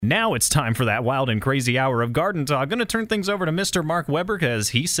Now it's time for that wild and crazy hour of Garden Talk. I'm going to turn things over to Mr. Mark Weber because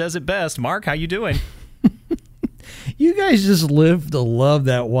he says it best. Mark, how you doing? You guys just live to love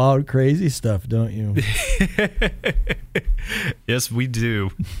that wild, crazy stuff, don't you? Yes, we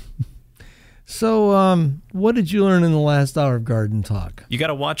do. So, what did you learn in the last hour of Garden Talk? You got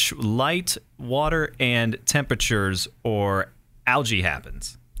to watch light, water, and temperatures or algae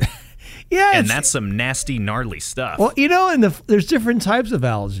happens. Yeah, and that's some nasty, gnarly stuff. Well, you know, there's different types of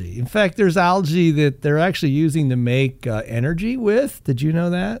algae. In fact, there's algae that they're actually using to make energy with. Did you know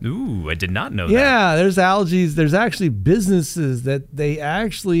that? Ooh, I did not know that. Yeah, there's algae. There's actually businesses that they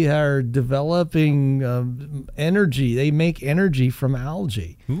actually are developing energy. They make energy from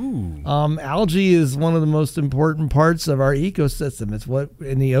algae. Ooh. Algae is one of the most important parts of our ecosystem. It's what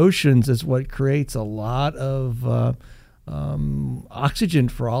in the oceans. It's what creates a lot of oxygen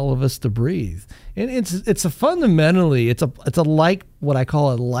for all of us to breathe, and it's a fundamentally it's a like what I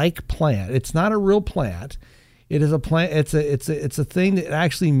call a like plant. It's not a real plant. It is a plant. It's a thing that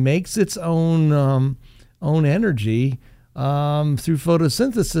actually makes its own energy through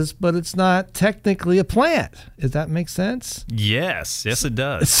photosynthesis, but it's not technically a plant. Does that make sense? Yes, it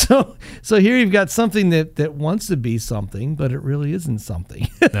does. So here you've got something that wants to be something, but it really isn't something.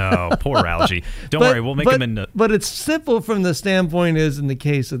 No, poor algae. Don't worry, we'll make them into... But it's simple from the standpoint is, in the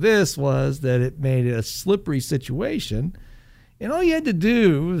case of this, was that it made it a slippery situation, and all you had to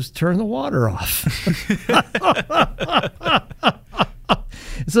do was turn the water off.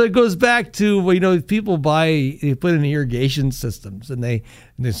 So it goes back to, people they put in irrigation systems and they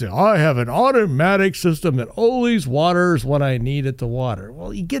say, I have an automatic system that always waters when I need it to water.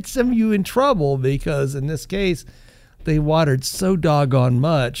 Well, it gets some of you in trouble because in this case, they watered so doggone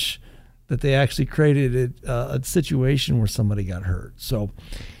much that they actually created a situation where somebody got hurt. So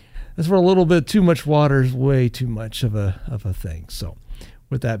that's where a little bit too much water is way too much of a thing. So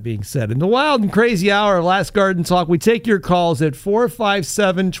with that being said, in the wild and crazy hour of Last Garden Talk, we take your calls at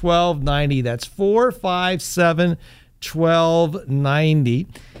 457-1290. That's 457-1290.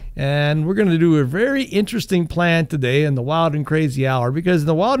 And we're going to do a very interesting plan today in the wild and crazy hour, because in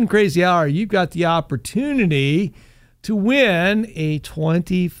the wild and crazy hour, you've got the opportunity to win a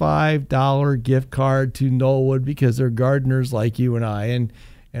 $25 gift card to Knollwood, because they're gardeners like you and I.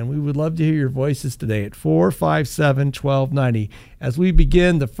 And we would love to hear your voices today at 457-1290 as we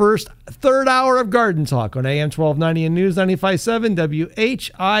begin the third hour of Garden Talk on AM 1290 and News 95.7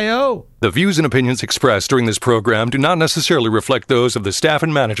 WHIO. The views and opinions expressed during this program do not necessarily reflect those of the staff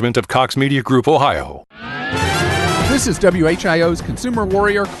and management of Cox Media Group, Ohio. This is WHIO's consumer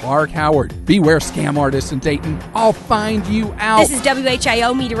warrior, Clark Howard. Beware scam artists in Dayton. I'll find you out. This is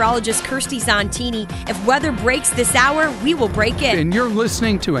WHIO meteorologist Kirsty Zontini. If weather breaks this hour, we will break it. And you're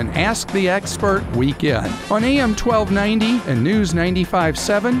listening to an Ask the Expert weekend on AM 1290 and News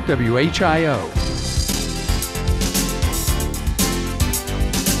 95.7 WHIO.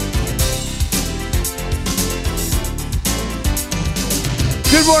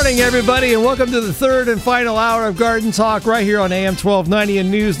 Good morning, everybody, and welcome to the third and final hour of Garden Talk right here on AM 1290 and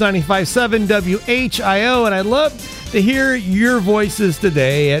News 95.7 WHIO. And I'd love to hear your voices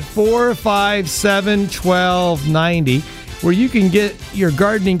today at 457-1290, where you can get your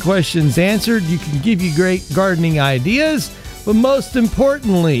gardening questions answered. You can give you great gardening ideas, but most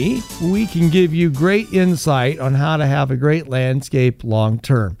importantly, we can give you great insight on how to have a great landscape long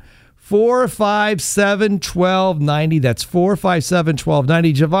term. 457-1290. That's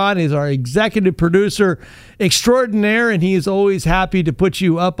 457-1290. Javon is our executive producer extraordinaire, and he is always happy to put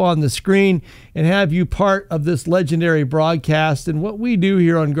you up on the screen and have you part of this legendary broadcast. And what we do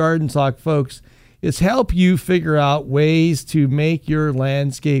here on Garden Talk, folks, is help you figure out ways to make your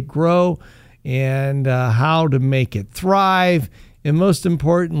landscape grow and how to make it thrive, and most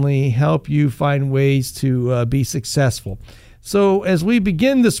importantly, help you find ways to be successful. So as we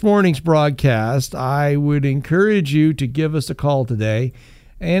begin this morning's broadcast, I would encourage you to give us a call today,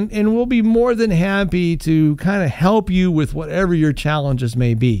 and we'll be more than happy to kind of help you with whatever your challenges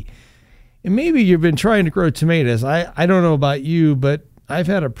may be. And maybe you've been trying to grow tomatoes. I don't know about you, but I've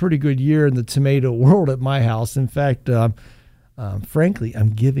had a pretty good year in the tomato world at my house. In fact, frankly,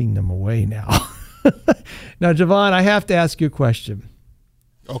 I'm giving them away now. Now, Javon, I have to ask you a question.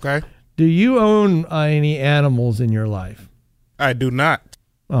 Okay. Do you own any animals in your life? I do not.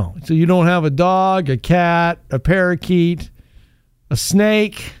 Oh, so you don't have a dog, a cat, a parakeet, a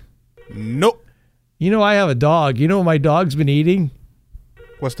snake? Nope. You know, I have a dog. You know what my dog's been eating?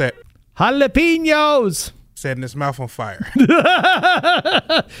 What's that? Jalapenos. Setting his mouth on fire.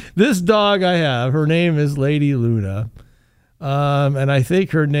 This dog I have, her name is Lady Luna. And I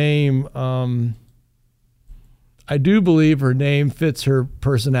think her name, I I do believe her name fits her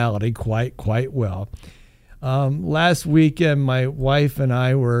personality quite well. Last weekend, my wife and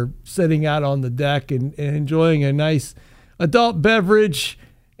I were sitting out on the deck and enjoying a nice adult beverage,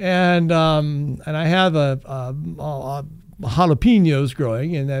 and I have a jalapenos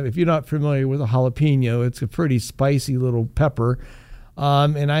growing. And if you're not familiar with a jalapeno, it's a pretty spicy little pepper,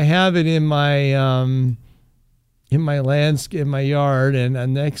 and I have it in my landscape, in my yard. And the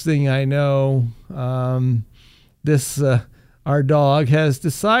next thing I know, our dog has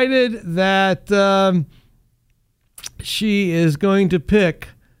decided that she is going to pick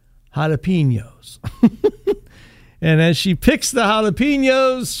jalapenos. And as she picks the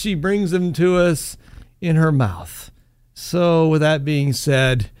jalapenos, she brings them to us in her mouth. So with that being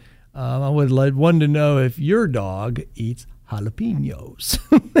said, I would like one to know if your dog eats jalapenos.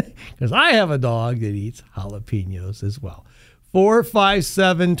 Because I have a dog that eats jalapenos as well.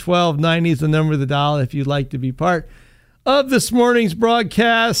 457-1290 is the number of the dial if you'd like to be part of this morning's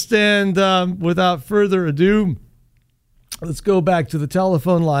broadcast. And without further ado, let's go back to the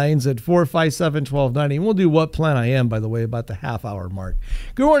telephone lines at 457-1290. And we'll do What Plant I Am, by the way, about the half-hour mark.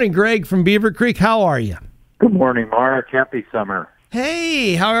 Good morning, Greg from Beaver Creek. How are you? Good morning, Mark. Happy summer.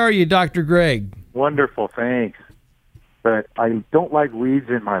 Hey, how are you, Dr. Greg? Wonderful, thanks. But I don't like weeds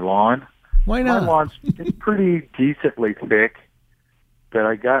in my lawn. Why not? My lawn's it's pretty decently thick, but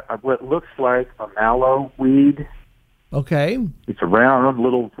I got what looks like a mallow weed. Okay. It's a round,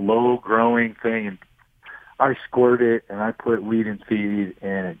 little, low-growing thing, and I squirt it, and I put weed and feed,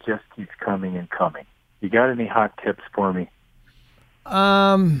 and it just keeps coming and coming. You got any hot tips for me?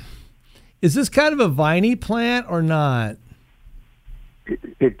 Is this kind of a viney plant or not?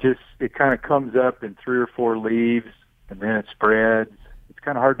 It kind of comes up in 3 or 4 leaves, and then it spreads. It's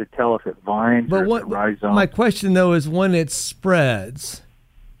kind of hard to tell if it vines or if it rhizomes. My question, though, is when it spreads,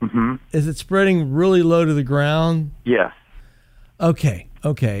 is it spreading really low to the ground? Yes. Okay.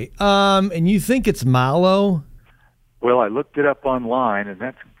 And you think it's mallow? Well, I looked it up online, and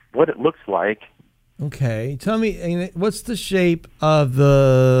that's what it looks like. Okay. Tell me, what's the shape of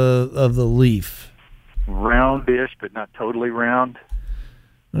the leaf? Roundish, but not totally round.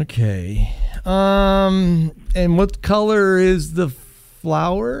 Okay. And what color is the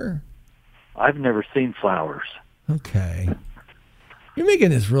flower? I've never seen flowers. Okay. You're making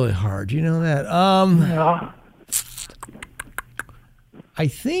this really hard. You know that? Yeah. I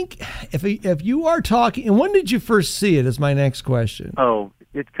think if you are talking, and when did you first see it is my next question. Oh,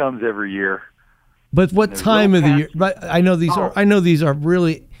 it comes every year. But what time of the year? But I know these are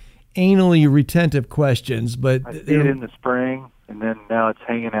really anally retentive questions, but I see it in the spring, and then now it's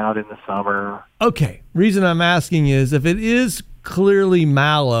hanging out in the summer. Okay. Reason I'm asking is if it is clearly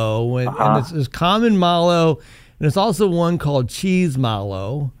mallow, and it's common mallow, and there's also one called cheese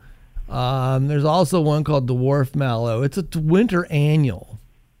mallow. There's also one called dwarf mallow. It's a winter annual,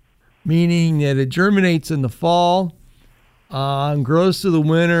 meaning that it germinates in the fall, grows through the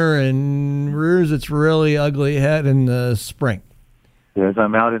winter, and rears its really ugly head in the spring. As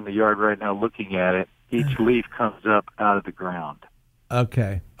I'm out in the yard right now looking at it, each leaf comes up out of the ground.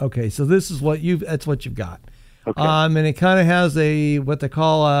 Okay. So this is that's what you've got. Okay. And it kind of has what they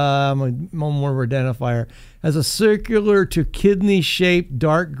call one more identifier, has a circular to kidney-shaped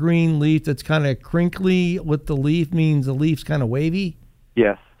dark green leaf that's kind of crinkly. With the leaf means the leaf's kind of wavy.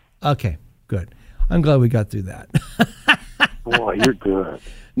 Yes. Okay, good. I'm glad we got through that. Boy, you're good.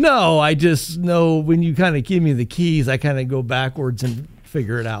 No, I just know when you kind of give me the keys, I kind of go backwards and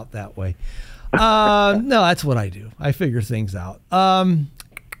figure it out that way. No, that's what I do. I figure things out.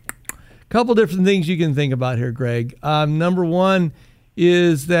 Couple different things you can think about here, Greg. Number one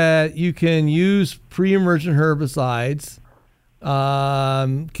is that you can use pre-emergent herbicides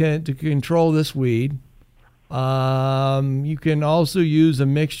to control this weed. You can also use a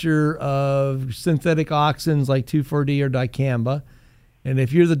mixture of synthetic auxins like 2,4-D or dicamba. And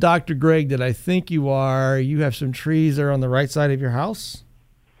if you're the Dr. Greg that I think you are, you have some trees that are on the right side of your house?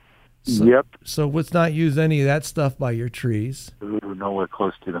 Yep. So let's not use any of that stuff by your trees. Ooh, nowhere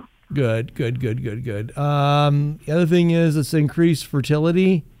close to them. Good. The other thing is it's increased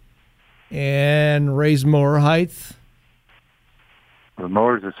fertility and raise mower height. The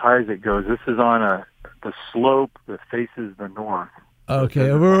mower's as high as it goes. This is on the slope that faces the north. Okay,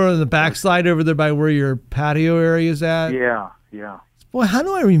 over on the backside over there by where your patio area is at? Yeah. Boy, how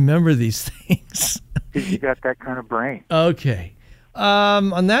do I remember these things? You got that kind of brain. Okay.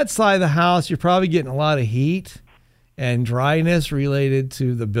 On that side of the house, you're probably getting a lot of heat and dryness related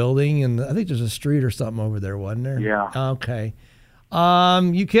to the building. And I think there's a street or something over there, wasn't there? Yeah. Okay.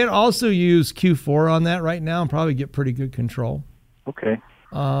 You can also use Q4 on that right now and probably get pretty good control. Okay.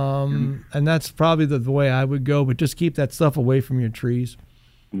 And that's probably the way I would go, but just keep that stuff away from your trees.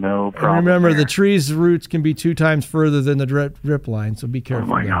 No problem. And remember, there. the tree's roots can be 2 times further than the drip line, so be careful. Oh,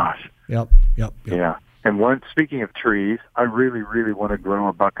 my there. gosh. Yep. Yeah. And speaking of trees, I really, really want to grow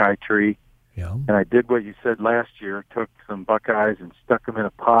a buckeye tree. Yeah. And I did what you said last year, took some buckeyes and stuck them in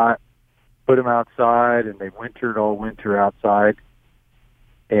a pot, put them outside, and they wintered all winter outside.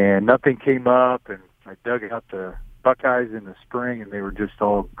 And nothing came up, and I dug out the buckeyes in the spring, and they were just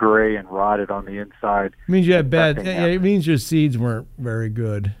all gray and rotted on the inside. It means you had bad. Nothing Yeah, it means your seeds weren't very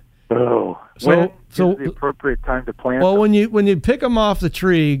good. Oh, when is the appropriate time to plant Well, them? when you pick them off the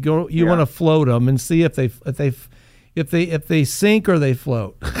tree, you want to float them and see if they sink or they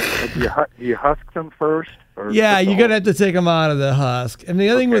float. Do you husk them first? Or Yeah, put the you're gonna have to take them out of the husk. And the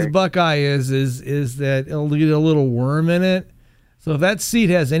other thing with buckeye is that it'll get a little worm in it. So if that seed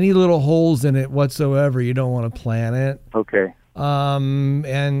has any little holes in it whatsoever, you don't want to plant it. Okay.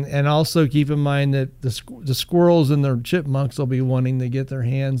 And also keep in mind that the squirrels and the chipmunks will be wanting to get their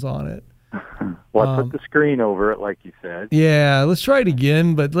hands on it. Well, I put the screen over it, like you said. Yeah, let's try it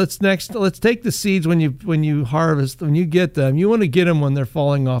again. But let's take the seeds when you harvest, when you get them. You want to get them when they're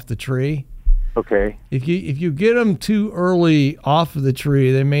falling off the tree. Okay. If you get them too early off of the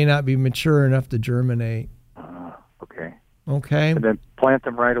tree, they may not be mature enough to germinate. Okay. Okay. And then plant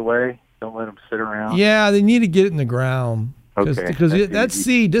them right away. Don't let them sit around. Yeah, they need to get it in the ground. Okay. Because that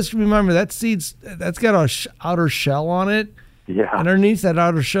seed, just remember that's got a outer shell on it. Yeah. Underneath that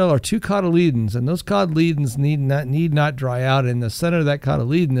outer shell are 2 cotyledons, and those cotyledons need not dry out. In the center of that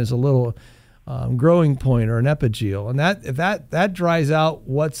cotyledon is a little growing point or an epigeel, and if that dries out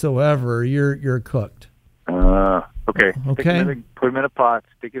whatsoever, you're cooked. Okay. Okay. Put them in a pot,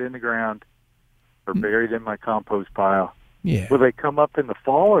 stick it in the ground, or bury it in my compost pile. Yeah. Will they come up in the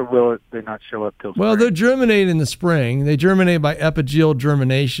fall, or will they not show up till spring? Well, they'll germinate in the spring. They germinate by epigeal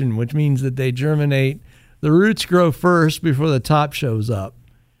germination, which means that they germinate. The roots grow first before the top shows up.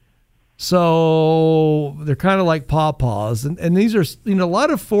 So they're kind of like pawpaws. And these are, a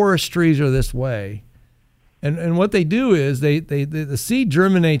lot of forest trees are this way. And what they do is the seed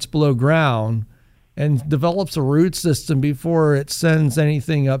germinates below ground and develops a root system before it sends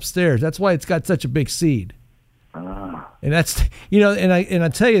anything upstairs. That's why it's got such a big seed. And that's, and I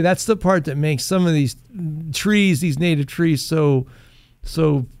tell you, that's the part that makes some of these trees, these native trees, so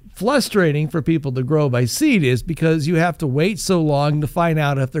frustrating for people to grow by seed, is because you have to wait so long to find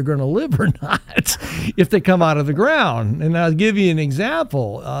out if they're going to live or not if they come out of the ground. And I'll give you an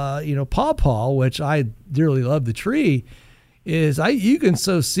example. Pawpaw, which I dearly love the tree, is you can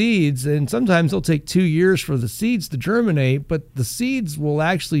sow seeds, and sometimes it'll take 2 years for the seeds to germinate, but the seeds will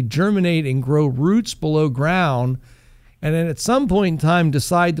actually germinate and grow roots below ground, and then at some point in time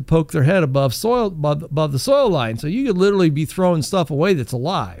decide to poke their head above the soil line. So you could literally be throwing stuff away that's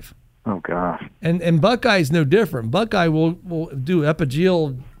alive. Oh gosh. And buckeye's no different. Buckeye will do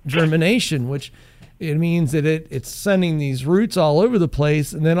epigeal germination, which it means that it's sending these roots all over the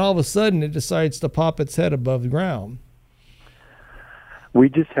place, and then all of a sudden it decides to pop its head above the ground. We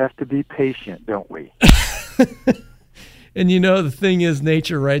just have to be patient, don't we? And the thing is,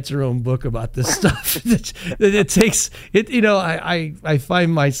 nature writes her own book about this stuff. It takes it. I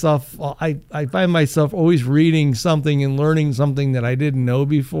find myself always reading something and learning something that I didn't know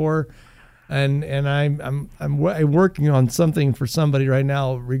before, and I'm working on something for somebody right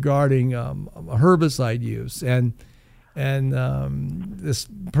now regarding herbicide use, and this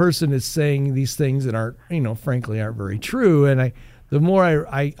person is saying these things that aren't frankly aren't very true, and the more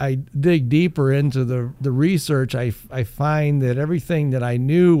I dig deeper into the research, I find that everything that I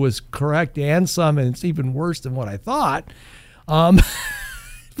knew was correct and some, and it's even worse than what I thought.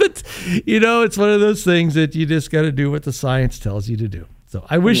 But, it's one of those things that you just got to do what the science tells you to do. So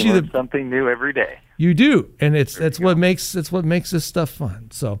I wish you something new every day. You do, and that's what makes this stuff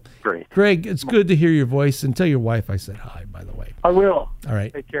fun. So great, Greg, it's good to hear your voice, and tell your wife I said hi, by the way. I will. All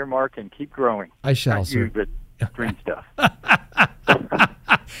right. Take care, Mark, and keep growing. I shall, Not sir. you, but green stuff.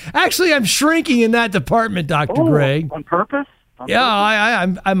 Actually, I'm shrinking in that department, Dr. Greg. On purpose? I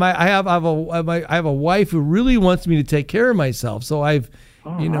have a wife who really wants me to take care of myself. So I'm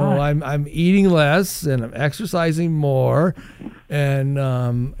eating less and I'm exercising more, and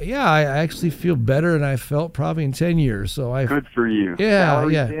I actually feel better than I felt probably in 10 years. So good for you. Yeah,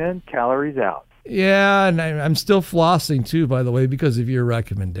 calories yeah. in, calories out. Yeah, and I'm still flossing too, by the way, because of your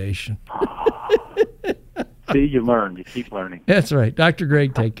recommendation. See, you learn. You keep learning. That's right. Dr.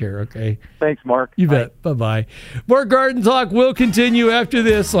 Greg, take care, okay? Thanks, Mark. You bet. Bye-bye. More Garden Talk will continue after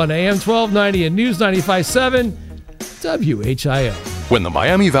this on AM 1290 and News 95.7 WHIO. When the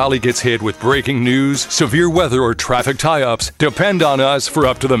Miami Valley gets hit with breaking news, severe weather, or traffic tie-ups, depend on us for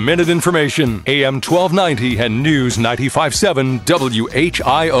up-to-the-minute information. AM 1290 and News 95.7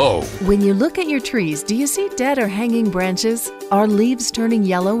 WHIO. When you look at your trees, do you see dead or hanging branches? Are leaves turning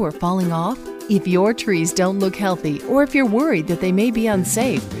yellow or falling off? If your trees don't look healthy, or if you're worried that they may be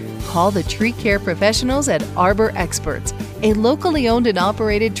unsafe, call the tree care professionals at Arbor Experts, a locally owned and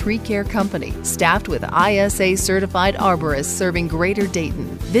operated tree care company staffed with ISA certified arborists serving Greater Dayton.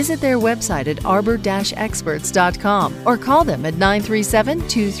 Visit their website at arbor-experts.com or call them at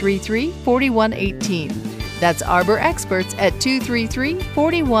 937-233-4118. That's Arbor Experts at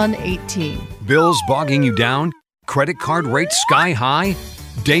 233-4118. Bills bogging you down? Credit card rates sky high?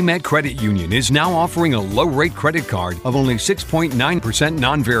 Daymet Credit Union is now offering a low-rate credit card of only 6.9%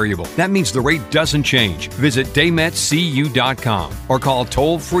 non-variable. That means the rate doesn't change. Visit daymetcu.com or call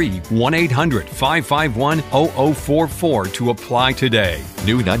toll-free 1-800-551-0044 to apply today.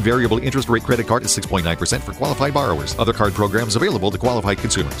 New non-variable interest rate credit card is 6.9% for qualified borrowers. Other card programs available to qualified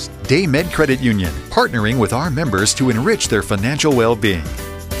consumers. Daymet Credit Union, partnering with our members to enrich their financial well-being.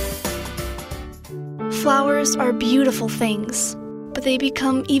 Flowers are beautiful things, but they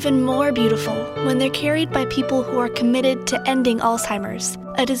become even more beautiful when they're carried by people who are committed to ending Alzheimer's,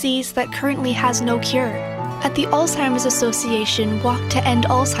 a disease that currently has no cure. At the Alzheimer's Association Walk to End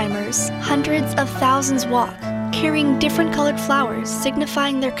Alzheimer's, hundreds of thousands walk, carrying different colored flowers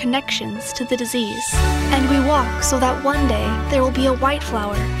signifying their connections to the disease. And we walk so that one day there will be a white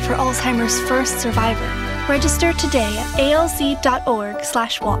flower for Alzheimer's first survivor. Register today at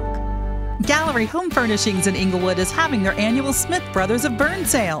alz.org/walk. Gallery Home Furnishings in Inglewood is having their annual Smith Brothers of Bern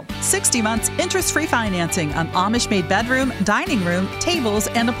sale. 60 months interest-free financing on Amish-made bedroom, dining room, tables,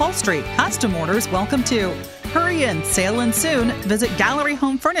 and upholstery. Custom orders welcome too. Hurry in, sale in soon. Visit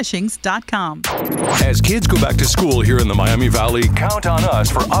GalleryHomeFurnishings.com. As kids go back to school here in the Miami Valley, count on us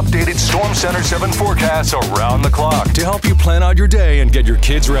for updated Storm Center 7 forecasts around the clock to help you plan out your day and get your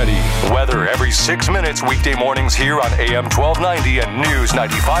kids ready. Weather every 6 minutes weekday mornings here on AM 1290 and News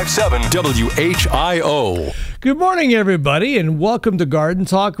 95.7 WHIO. Good morning, everybody, and welcome to Garden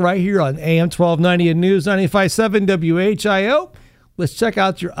Talk right here on AM 1290 and News 95.7 WHIO. Let's check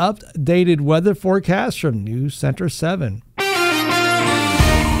out your updated weather forecast from News Center 7.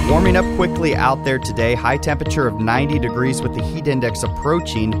 Warming up quickly out there today. High temperature of 90 degrees with the heat index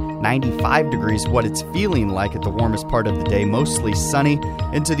approaching 95 degrees, what it's feeling like at the warmest part of the day. Mostly sunny.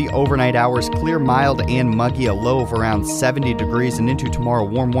 Into the overnight hours, clear, mild, and muggy. A low of around 70 degrees. And into tomorrow,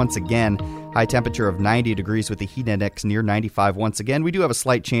 warm once again. High temperature of 90 degrees with the heat index near 95 once again. We do have a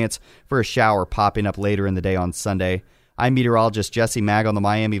slight chance for a shower popping up later in the day on Sunday. I'm meteorologist Jesse Mag on the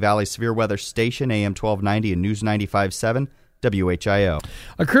Miami Valley Severe Weather Station, AM 1290 and News 95.7 WHIO.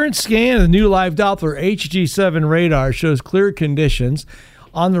 A current scan of the new live Doppler HG7 radar shows clear conditions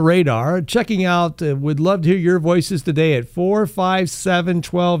on the radar. Checking out, would love to hear your voices today at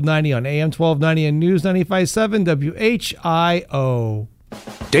 457-1290 on AM 1290 and News 95.7 WHIO.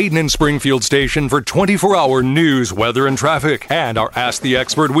 Dayton and Springfield station for 24-hour news, weather, and traffic, and our Ask the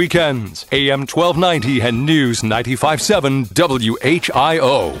Expert weekends. AM 1290 and News 95.7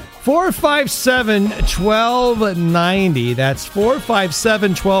 WHIO. 457-1290. That's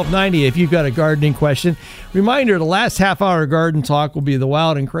 457-1290 if you've got a gardening question. Reminder, the last half hour Garden Talk will be the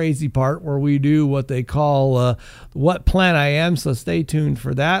wild and crazy part where we do what they call What Plant I Am, so stay tuned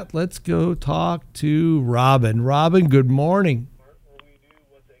for that. Let's go talk to Robin. Robin, good morning.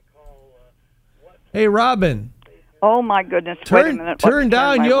 Hey, Robin. Oh, my goodness. Wait a minute. Turn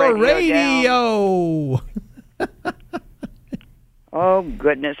down your radio. Oh,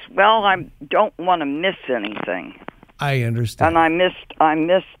 goodness. Well, I don't want to miss anything. I understand. And I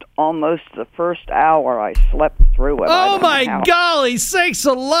missed almost the first hour. I slept through it. Oh, my golly sakes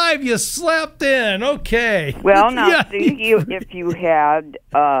alive. You slept in. Okay. Well, now, see, if you had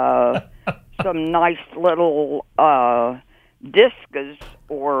some nice little discs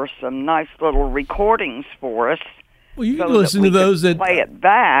or some nice little recordings for us. Well, you can listen to those that play it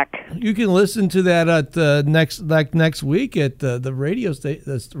back. You can listen to that at next week at the radio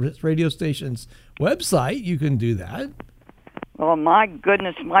station's website. You can do that. Well, my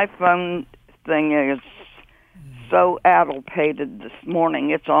goodness, my phone thing is so addlepated this morning.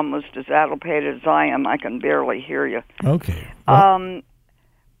 It's almost as addlepated as I am. I can barely hear you. Okay. Well,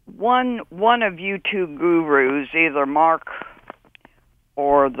 one of you two gurus, either Mark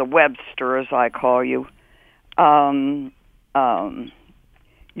or the Webster, as I call you,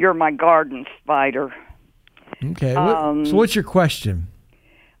 you're my garden spider. Okay. So what's your question?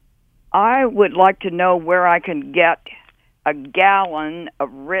 I would like to know where I can get a gallon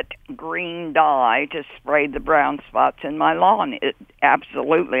of Rit green dye to spray the brown spots in my lawn.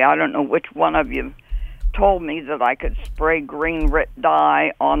 Absolutely. I don't know which one of you told me that I could spray green Rit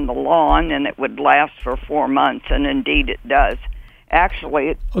dye on the lawn and it would last for 4 months, and indeed it does.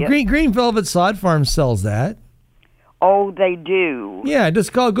 Actually, Green Velvet Sod Farm sells that. Oh, they do. Yeah,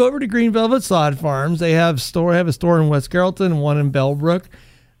 just go over to Green Velvet Sod Farms. They have a store in West Carrollton and one in Bellbrook.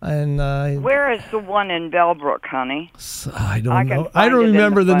 And where is the one in Bellbrook, honey? I don't know. I don't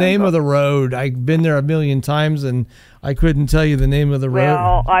remember the name of the road. I've been there a million times, and I couldn't tell you the name of the road.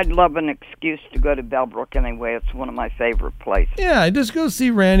 Well, I'd love an excuse to go to Bellbrook anyway. It's one of my favorite places. Yeah, just go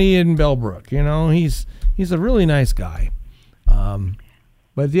see Randy in Bellbrook. You know, he's a really nice guy.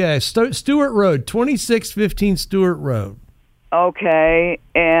 But yeah, Stewart Road, 2615 Stewart Road. Okay,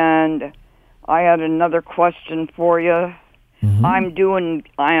 and I had another question for you. Mm-hmm. I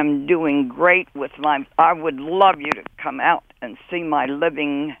am doing great with I would love you to come out and see my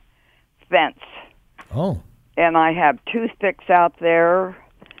living fence. Oh. And I have toothpicks out there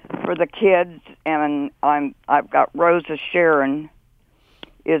for the kids, and I've got Rosa Sharon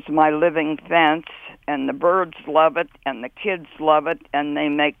is my living fence, and the birds love it, and the kids love it, and they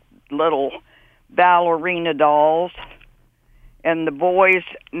make little ballerina dolls. And the boys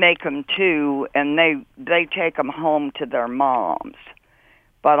make them too, and they take them home to their moms.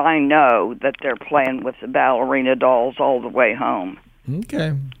 But I know that they're playing with the ballerina dolls all the way home.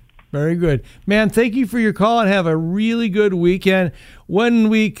 Okay. Very good. Man, thank you for your call, and have a really good weekend. 1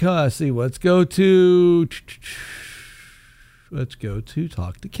 week, see, let's go to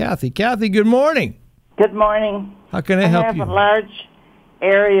talk to Kathy. Kathy, good morning. Good morning. How can I help you? I have a large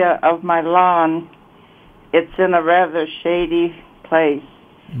area of my lawn. It's in a rather shady place,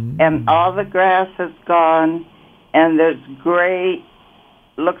 and all the grass is gone, and there's gray,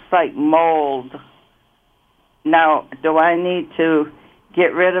 looks like mold. Now, do I need to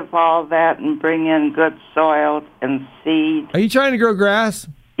get rid of all that and bring in good soil and seed? Are you trying to grow grass?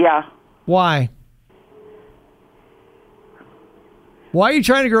 Yeah. Why? Why are you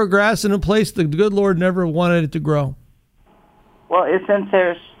trying to grow grass in a place the good Lord never wanted it to grow? Well, isn't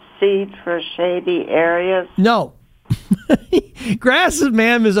there seed for shady areas? No. Grass,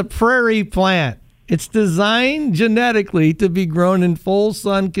 ma'am, is a prairie plant. It's designed genetically to be grown in full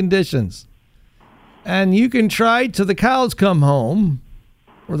sun conditions. And you can try till the cows come home,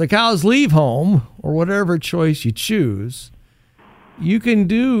 or the cows leave home, or whatever choice you choose. You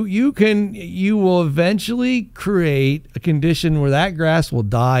will eventually create a condition where that grass will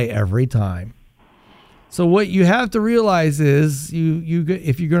die every time. So what you have to realize is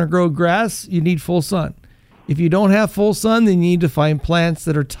if you're going to grow grass, you need full sun. If you don't have full sun, then you need to find plants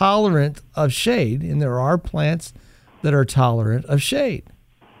that are tolerant of shade, and there are plants that are tolerant of shade.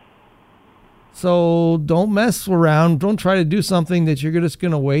 So don't mess around. Don't try to do something that you're just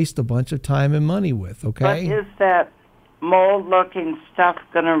going to waste a bunch of time and money with, okay? But is that mold-looking stuff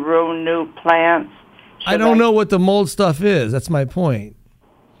going to ruin new plants? I don't know what the mold stuff is. That's my point.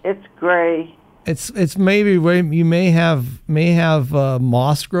 It's gray. It's maybe you may have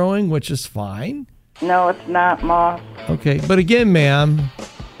moss growing, which is fine. No, it's not moss. Okay, but again, ma'am,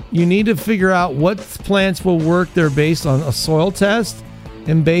 you need to figure out what plants will work. They're based on a soil test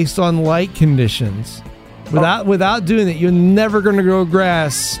and based on light conditions. Without doing that, you're never going to grow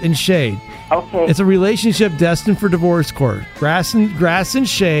grass in shade. Okay. It's a relationship destined for divorce court. Grass and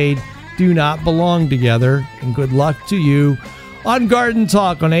shade do not belong together. And good luck to you on Garden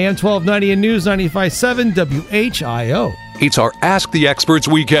Talk on AM 1290 and News 95.7 WHIO. It's our Ask the Experts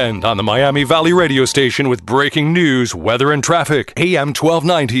weekend on the Miami Valley radio station with breaking news, weather, and traffic. AM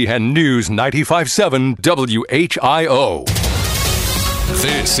 1290 and News 95.7 WHIO.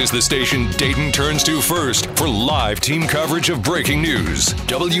 This is the station Dayton turns to first for live team coverage of breaking news.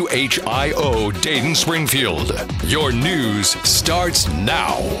 WHIO Dayton Springfield. Your news starts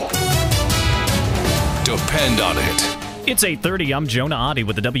now. Depend on it. It's 8:30. I'm Jonah Adi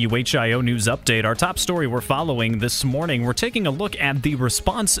with the WHIO News Update. Our top story we're following this morning, we're taking a look at the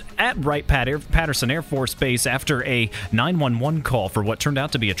response at Wright-Patterson Air Force Base after a 911 call for what turned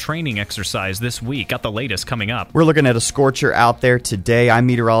out to be a training exercise this week. Got the latest coming up. We're looking at a scorcher out there today. I'm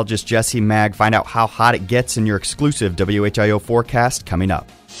meteorologist Jesse Mag. Find out how hot it gets in your exclusive WHIO forecast coming up.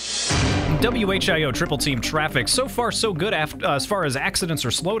 WHIO Triple Team traffic. So far, so good as far as accidents or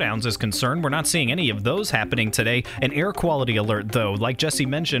slowdowns is concerned. We're not seeing any of those happening today. An air quality alert, though, like Jesse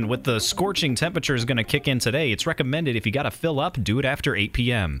mentioned, with the scorching temperatures going to kick in today, it's recommended if you got to fill up, do it after 8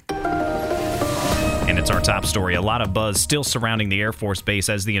 p.m. And it's our top story. A lot of buzz still surrounding the Air Force Base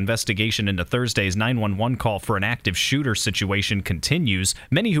as the investigation into Thursday's 911 call for an active shooter situation continues.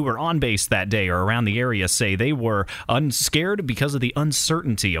 Many who were on base that day or around the area say they were unscared because of the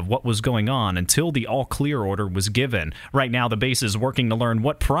uncertainty of what was going on until the all-clear order was given. Right now, the base is working to learn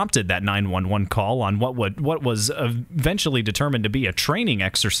what prompted that 911 call on what was eventually determined to be a training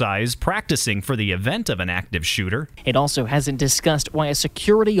exercise practicing for the event of an active shooter. It also hasn't discussed why a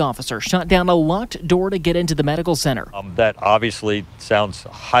security officer shut down a locked door to get into the medical center. That obviously sounds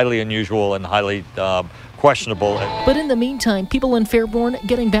highly unusual and highly questionable. But in the meantime, people in Fairborn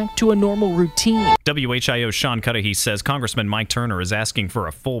getting back to a normal routine. WHIO's Sean Cudahy says Congressman Mike Turner is asking for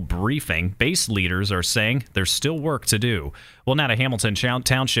a full briefing. Base leaders are saying there's still work to do. Well, now to Hamilton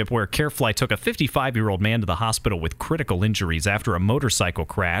Township, where CareFly took a 55-year-old man to the hospital with critical injuries after a motorcycle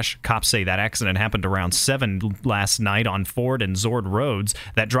crash. Cops say that accident happened around 7 last night on Ford and Zord roads.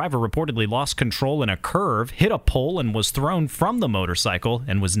 That driver reportedly lost control in a curve, hit a pole, and was thrown from the motorcycle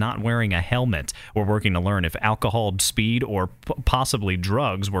and was not wearing a helmet. We're working to learn if alcohol, speed, or possibly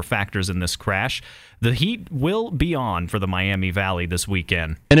drugs were factors in this crash. The heat will be on for the Miami Valley this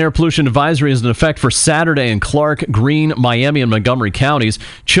weekend. An air pollution advisory is in effect for Saturday in Clark, Greene, Miami, and Montgomery counties.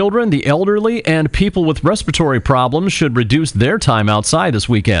 Children, the elderly, and people with respiratory problems should reduce their time outside this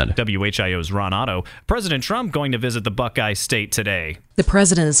weekend. WHIO's Ron Otto. President Trump going to visit the Buckeye State today. The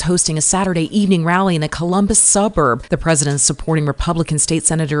president is hosting a Saturday evening rally in a Columbus suburb. The president is supporting Republican State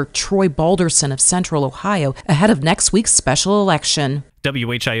Senator Troy Balderson of Central Ohio ahead of next week's special election.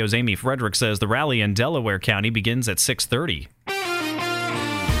 WHIO's Amy Frederick says the rally in Delaware County begins at 6:30.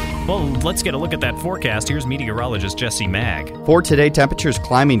 Well, let's get a look at that forecast. Here's meteorologist Jesse Mag. For today, temperatures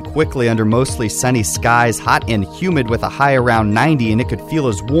climbing quickly under mostly sunny skies, hot and humid with a high around 90, and it could feel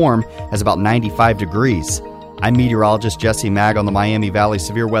as warm as about 95 degrees. I'm meteorologist Jesse Mag on the Miami Valley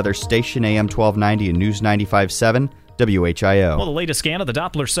Severe Weather Station, AM 1290 and News 95.7. WHIO. Well, the latest scan of the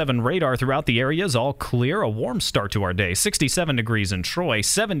Doppler 7 radar throughout the area is all clear. A warm start to our day. 67 degrees in Troy,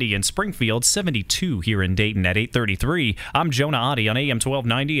 70 in Springfield, 72 here in Dayton at 8:33. I'm Jonah Oddie on AM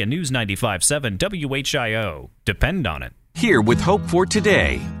 1290 and News 95.7 WHIO. Depend on it. Here with Hope for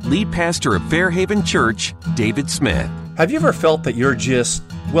Today, lead pastor of Fairhaven Church, David Smith. Have you ever felt that you're just,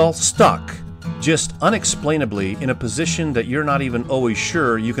 stuck? Just unexplainably in a position that you're not even always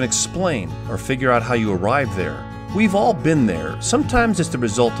sure you can explain or figure out how you arrived there? We've all been there. Sometimes it's the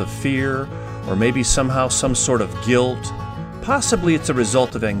result of fear, or maybe somehow some sort of guilt. Possibly it's a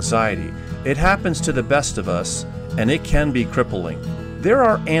result of anxiety. It happens to the best of us, and it can be crippling. There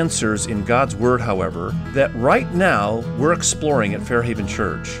are answers in God's Word, however, that right now we're exploring at Fairhaven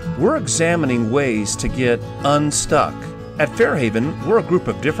Church. We're examining ways to get unstuck. At Fairhaven, we're a group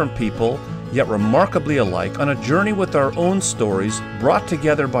of different people, yet remarkably alike, on a journey with our own stories brought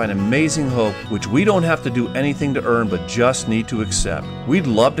together by an amazing hope which we don't have to do anything to earn but just need to accept. We'd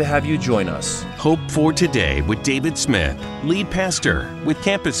love to have you join us. Hope for Today with David Smith, lead pastor with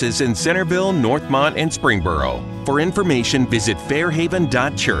campuses in Centerville, Northmont, and Springboro. For information, visit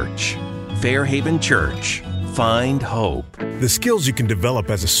fairhaven.church. Fairhaven Church. Find hope. The skills you can develop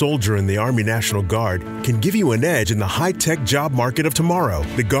as a soldier in the Army National Guard can give you an edge in the high-tech job market of tomorrow.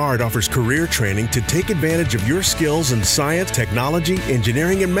 The Guard offers career training to take advantage of your skills in science, technology,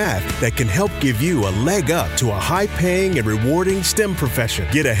 engineering, and math that can help give you a leg up to a high-paying and rewarding STEM profession.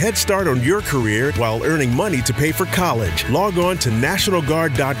 Get a head start on your career while earning money to pay for college. Log on to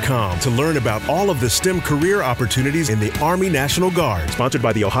NationalGuard.com to learn about all of the STEM career opportunities in the Army National Guard. Sponsored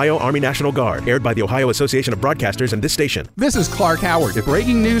by the Ohio Army National Guard. Aired by the Ohio Association of Broadcasters and this station. This is Clark Howard. If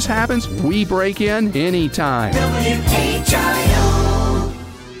breaking news happens, we break in anytime. WHIO.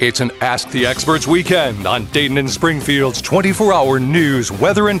 It's an Ask the Experts weekend on Dayton and Springfield's 24-hour news,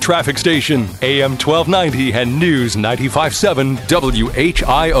 weather, and traffic station. AM 1290 and News 95.7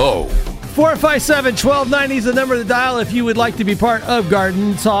 WHIO. 457-1290 is the number to dial if you would like to be part of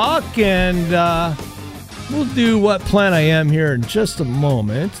Garden Talk. And we'll do what plan I am here in just a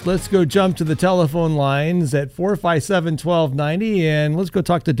moment. Let's go jump to the telephone lines at 457-1290, and let's go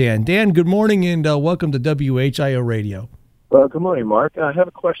talk to Dan. Dan, good morning, and welcome to WHIO Radio. Well, good morning, Mark. I have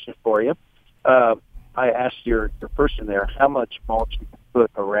a question for you. I asked your person there how much mulch you can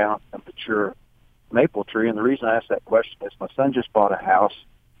put around a mature maple tree, and the reason I asked that question is my son just bought a house,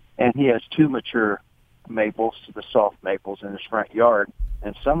 and he has 2 mature maples, the soft maples, in his front yard,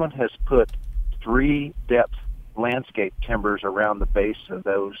 and someone has put 3 depth landscape timbers around the base of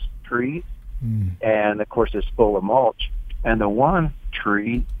those trees, and of course it's full of mulch. And the one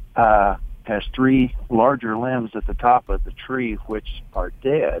tree has 3 larger limbs at the top of the tree which are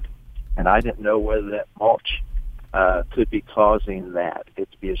dead, and I didn't know whether that mulch could be causing that.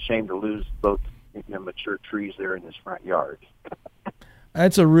 It'd be a shame to lose both mature trees there in his front yard?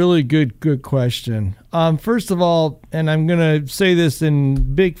 That's a really good question. First of all, and I'm going to say this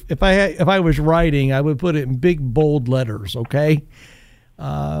in big. If I was writing, I would put it in big bold letters. Okay.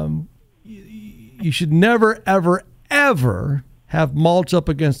 You should never, ever, ever have mulch up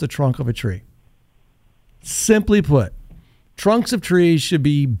against the trunk of a tree. Simply put, trunks of trees should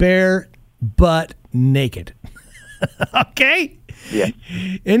be bare but naked. Okay? Yeah.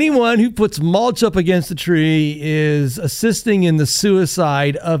 Anyone who puts mulch up against the tree is assisting in the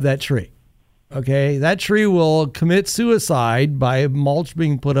suicide of that tree. Okay? That tree will commit suicide by mulch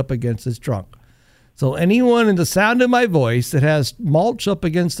being put up against its trunk. So anyone in the sound of my voice that has mulch up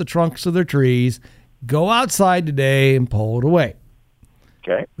against the trunks of their trees, go outside today and pull it away.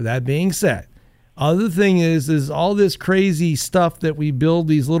 Okay. With that being said, other thing is all this crazy stuff that we build,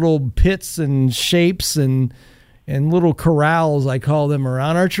 these little pits and shapes and little corrals, I call them,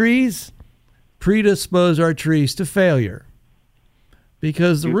 around our trees, predispose our trees to failure.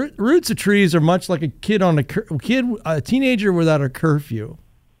 Because the roots of trees are much like a teenager without a curfew.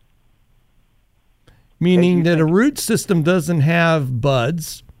 Meaning that a root system doesn't have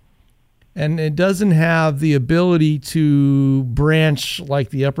buds, and it doesn't have the ability to branch like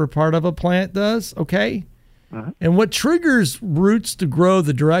the upper part of a plant does, okay? Uh-huh. And what triggers roots to grow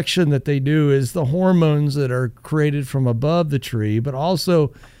the direction that they do is the hormones that are created from above the tree, but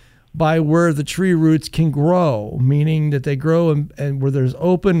also by where the tree roots can grow, meaning that they grow and where there's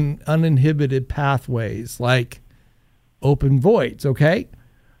open, uninhibited pathways, like open voids, okay?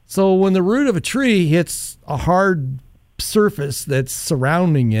 So when the root of a tree hits a hard surface that's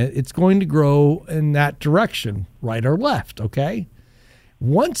surrounding it, it's going to grow in that direction, right or left, okay?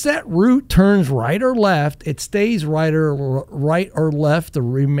 Once that root turns right or left, it stays right or left the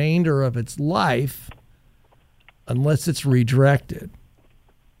remainder of its life unless it's redirected.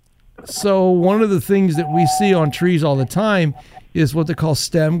 So one of the things that we see on trees all the time is what they call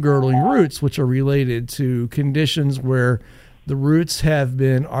stem girdling roots, which are related to conditions where the roots have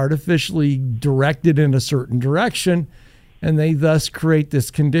been artificially directed in a certain direction, and they thus create this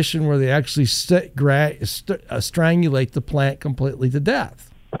condition where they actually strangulate the plant completely to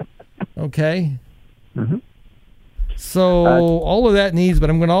death. Okay? Mm-hmm. So all of that needs, but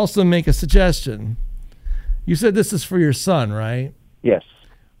I'm going to also make a suggestion. You said this is for your son, right? Yes.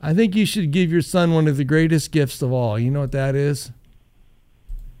 I think you should give your son one of the greatest gifts of all. You know what that is?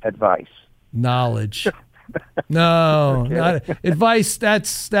 Advice. Knowledge. No, Okay. not advice.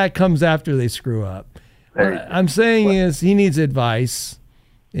 That comes after they screw up. What I'm saying is he needs advice,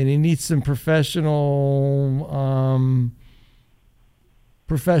 and he needs some professional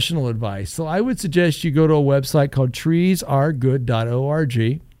advice. So I would suggest you go to a website called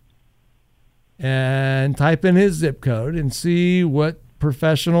treesaregood.org and type in his zip code and see what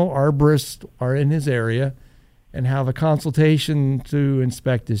professional arborists are in his area and have a consultation to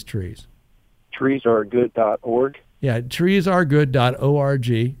inspect his trees. Treesaregood.org? Yeah,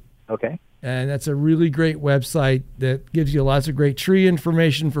 treesaregood.org. Okay. And that's a really great website that gives you lots of great tree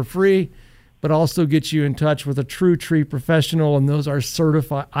information for free, but also gets you in touch with a true tree professional, and those are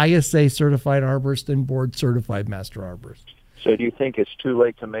certified, ISA certified arborists and board certified master arborists. So do you think it's too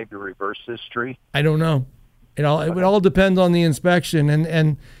late to maybe reverse this tree? I don't know. It all depends on the inspection,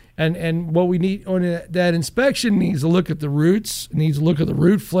 and what we need on that inspection needs to look at the roots, needs to look at the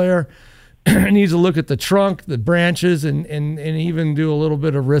root flare, needs to look at the trunk, the branches, and even do a little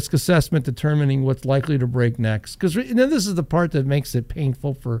bit of risk assessment determining what's likely to break next. Because this is the part that makes it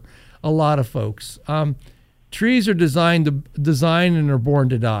painful for a lot of folks. Trees are designed and are born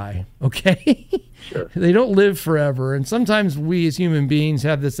to die, okay? Sure. They don't live forever. And sometimes we as human beings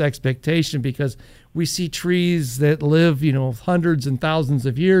have this expectation because we see trees that live, hundreds and thousands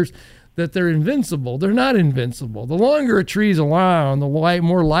of years, that they're invincible. They're not invincible. The longer a tree's around, the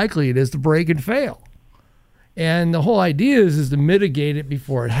more likely it is to break and fail. And the whole idea is to mitigate it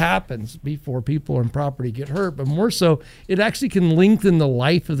before it happens, before people and property get hurt. But more so, it actually can lengthen the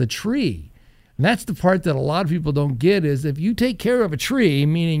life of the tree. And that's the part that a lot of people don't get is if you take care of a tree,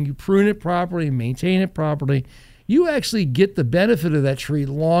 meaning you prune it properly, maintain it properly, you actually get the benefit of that tree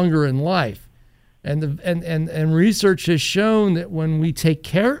longer in life. And research has shown that when we take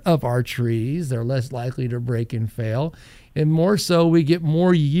care of our trees, they're less likely to break and fail. And more so, we get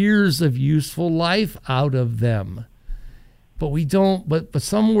more years of useful life out of them. But we don't, but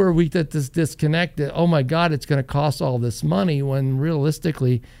somewhere we get this disconnect that, oh my God, it's going to cost all this money, when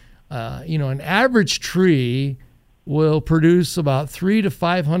realistically, an average tree will produce about $300 to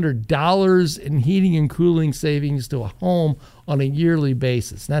 $500 in heating and cooling savings to a home on a yearly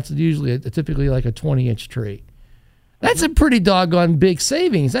basis. And that's usually typically like a 20-inch tree. That's a pretty doggone big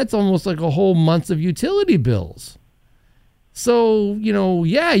savings. That's almost like a whole month of utility bills. So,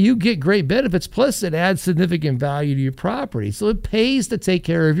 yeah, you get great benefits. Plus, it adds significant value to your property. So it pays to take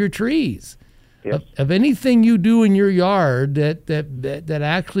care of your trees. Yep. Of anything you do in your yard that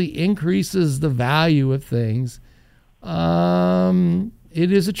actually increases the value of things,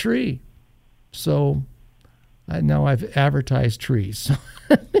 it is a tree. So now I've advertised trees.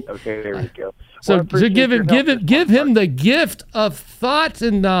 Okay, there you go. So, Well, I appreciate give your help him the gift of thought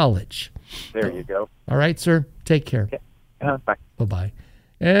and knowledge. There you go. All right, sir. Take care. Okay. Bye. Bye-bye.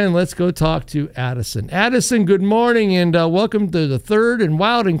 And let's go talk to Addison. Addison, good morning, and welcome to the third and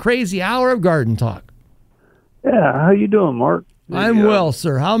wild and crazy hour of Garden Talk. Yeah, how you doing, Mark? I'm well,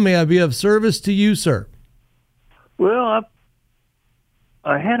 sir. How may I be of service to you, sir? Well,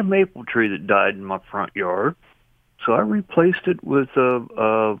 I had a maple tree that died in my front yard, so I replaced it with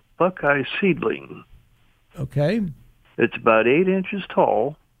a Buckeye seedling. Okay. It's about 8 inches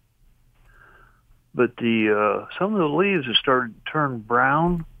tall, but some of the leaves have started to turn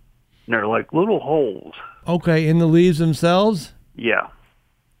brown, and they're like little holes. Okay, in the leaves themselves? Yeah.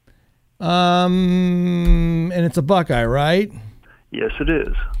 And it's a Buckeye, right? Yes, it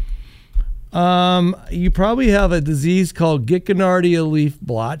is. You probably have a disease called Giconardia leaf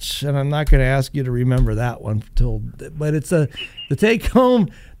blotch, and I'm not going to ask you to remember that one but it's the take home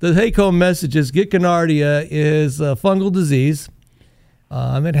message is Giconardia is a fungal disease.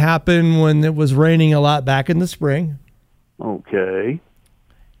 It happened when it was raining a lot back in the spring. Okay.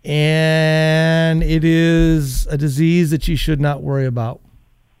 And it is a disease that you should not worry about.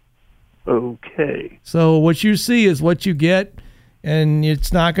 Okay. So what you see is what you get, and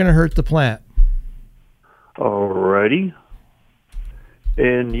it's not going to hurt the plant. Alrighty.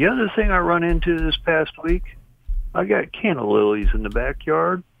 And the other thing I run into this past week, I got canna lilies in the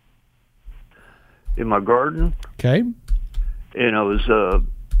backyard in my garden. Okay. And I was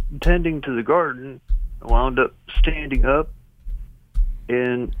tending to the garden. I wound up standing up,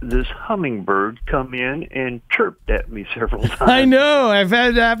 and this hummingbird come in and chirped at me several times. I know. I've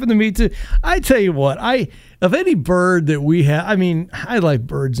had it happen to me too. I tell you what, of any bird that we have, I mean, I like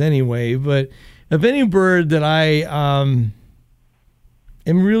birds anyway, but of any bird that I am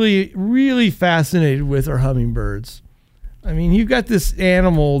really, really fascinated with are hummingbirds. I mean, you've got this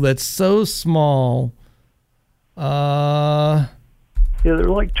animal that's so small. Yeah, they're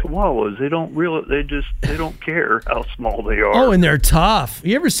like chihuahuas. They don't care how small they are. Oh, and they're tough.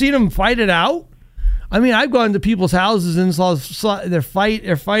 You ever seen them fight it out? I mean, I've gone to people's houses and saw they're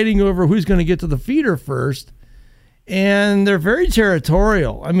fighting over who's going to get to the feeder first, and they're very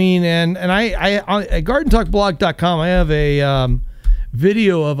territorial. I mean, and I at GardenTalkBlog.com, I have a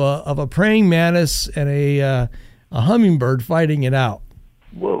video of a praying mantis and a hummingbird fighting it out.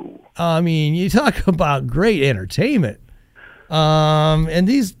 Whoa! I mean, you talk about great entertainment. And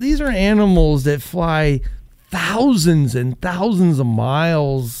these are animals that fly thousands and thousands of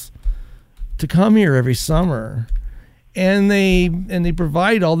miles to come here every summer, and they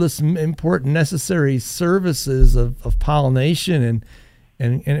provide all this important necessary services of pollination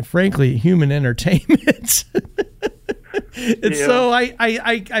and frankly human entertainment. And so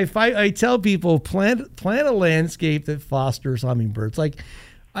I tell people plant a landscape that fosters hummingbirds. Like,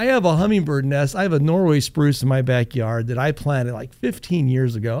 I have a hummingbird nest. I have a Norway spruce in my backyard that I planted like 15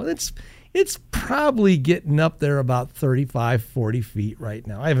 years ago. It's probably getting up there about 35, 40 feet right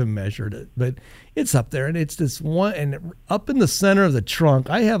now. I haven't measured it, but it's up there. And it's this one, and up in the center of the trunk,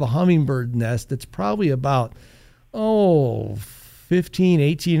 I have a hummingbird nest that's probably about, 15,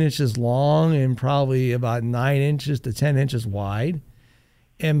 18 inches long and probably about 9 inches to 10 inches wide.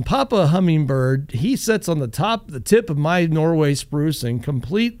 And Papa Hummingbird, he sits on the tip of my Norway spruce in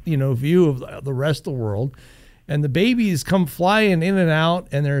complete, view of the rest of the world. And the babies come flying in and out,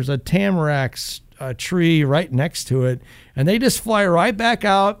 and there's a tamarack tree right next to it. And they just fly right back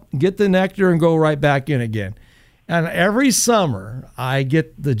out, get the nectar, and go right back in again. And every summer, I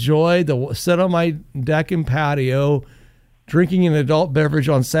get the joy to sit on my deck and patio, drinking an adult beverage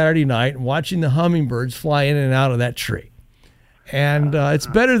on Saturday night, and watching the hummingbirds fly in and out of that tree. And it's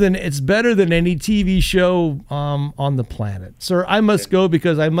better than any TV show on the planet. Sir, I must go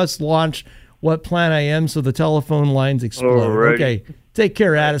because I must launch What Plant I Am, so the telephone lines explode. Alrighty. Okay, take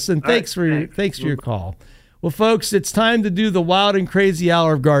care, Addison. Thanks for your call. Well, folks, it's time to do the wild and crazy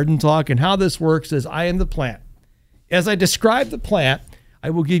hour of Garden Talk. And how this works is I am the plant. As I describe the plant, I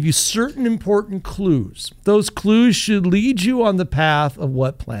will give you certain important clues. Those clues should lead you on the path of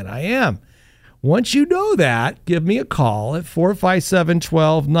what plant I am. Once you know that, give me a call at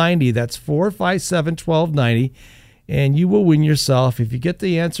 457-1290. That's 457-1290. And you will win yourself, if you get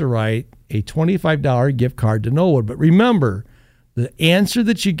the answer right, a $25 gift card to Knollwood. But remember, the answer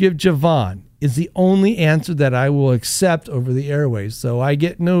that you give Javon is the only answer that I will accept over the airways. So I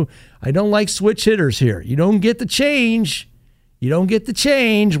don't like switch hitters here. You don't get the change. You don't get the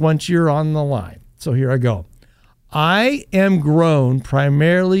change once you're on the line. So here I go. I am grown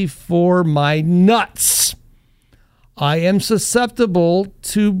primarily for my nuts. I am susceptible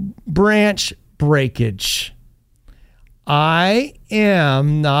to branch breakage. I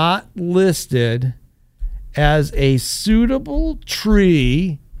am not listed as a suitable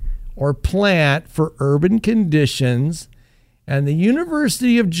tree or plant for urban conditions, and the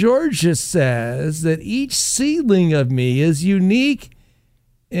University of Georgia says that each seedling of me is unique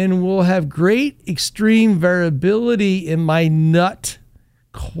and will have great extreme variability in my nut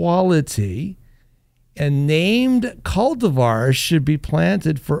quality, and named cultivars should be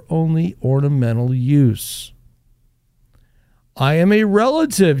planted for only ornamental use. I am a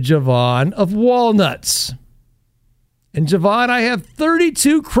relative, Javon, of walnuts. And Javon, I have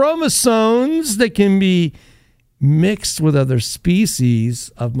 32 chromosomes that can be mixed with other species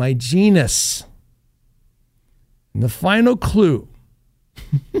of my genus. And the final clue.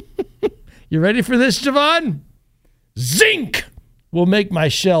 You ready for this, Javon? Zinc will make my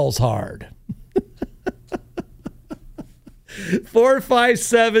shells hard.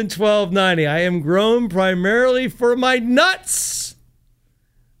 457-1290. I am grown primarily for my nuts.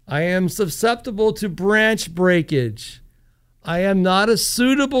 I am susceptible to branch breakage. I am not a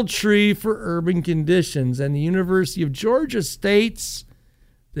suitable tree for urban conditions. And the University of Georgia states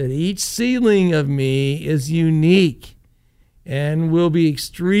that each seedling of me is unique and will be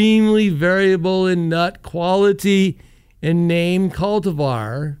extremely variable in nut quality and name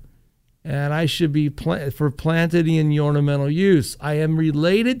cultivar, and I should be planted in ornamental use. I am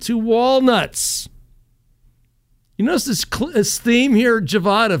related to walnuts. You notice this theme here,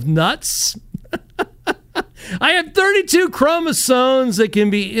 Javon, of nuts? I have 32 chromosomes that can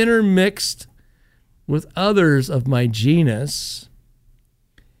be intermixed with others of my genus.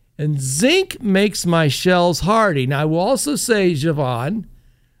 And zinc makes my shells hardy. Now, I will also say, Javon,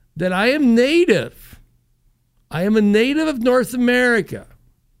 that I am native. I am a native of North America.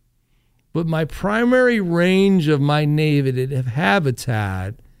 But my primary range of my native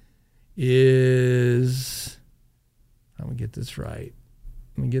habitat is, I'm going to get this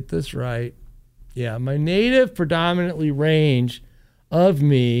right. Yeah, my native predominantly range of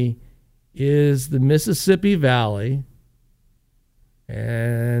me is the Mississippi Valley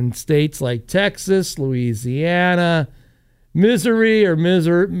and states like Texas, Louisiana, Missouri,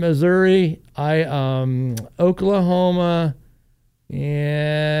 Oklahoma,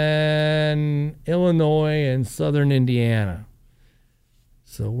 and Illinois and southern Indiana.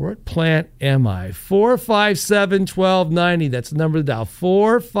 So what plant am I? 457-1290. That's the number to dial.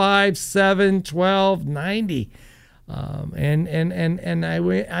 457-1290. And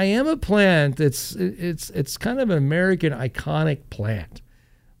I am a plant. It's kind of an American iconic plant,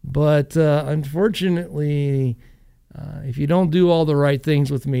 but unfortunately, if you don't do all the right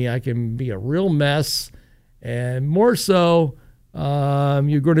things with me, I can be a real mess, and more so,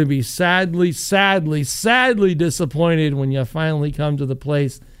 you're going to be sadly disappointed when you finally come to the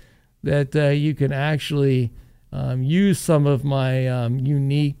place that you can actually use some of my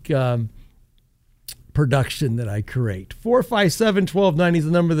unique production that I create. 457-1290 is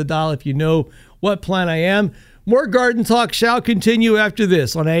the number of the dial if you know what plant I am. More Garden Talk shall continue after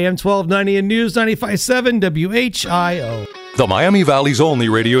this on AM 1290 and News 95.7 WHIO. The Miami Valley's only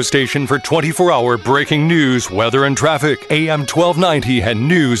radio station for 24-hour breaking news, weather, and traffic. AM 1290 and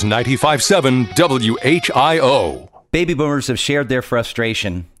News 95.7 WHIO. Baby boomers have shared their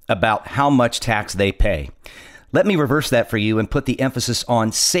frustration about how much tax they pay. Let me reverse that for you and put the emphasis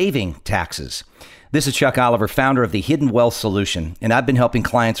on saving taxes. This is Chuck Oliver, founder of the Hidden Wealth Solution, and I've been helping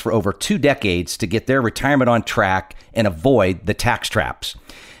clients for over 2 decades to get their retirement on track and avoid the tax traps.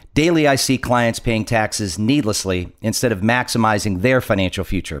 Daily, I see clients paying taxes needlessly instead of maximizing their financial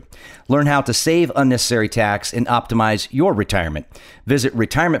future. Learn how to save unnecessary tax and optimize your retirement. Visit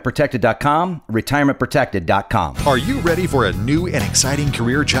retirementprotected.com, retirementprotected.com. Are you ready for a new and exciting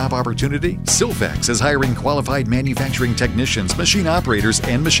career job opportunity? Silfex is hiring qualified manufacturing technicians, machine operators,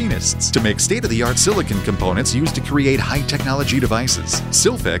 and machinists to make state-of-the-art silicon components used to create high-technology devices.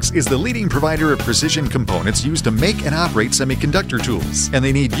 Silfex is the leading provider of precision components used to make and operate semiconductor tools, and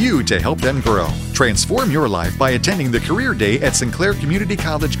they need you to help them grow. Transform your life by attending the Career Day at Sinclair Community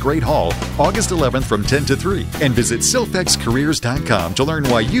College Great Hall, August 11th from 10 to 3. And visit SilfexCareers.com to learn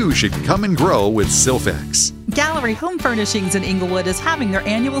why you should come and grow with Silfex. Gallery Home Furnishings in Inglewood is having their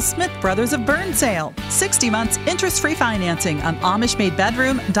annual Smith Brothers of Bern sale. 60 months interest-free financing on Amish-made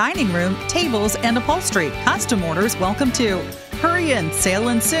bedroom, dining room, tables, and upholstery. Custom orders welcome too. Hurry in, sale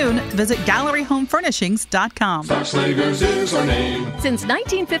ends soon. Visit GalleryHomeFurnishings.com. Stockslagers is our name. Since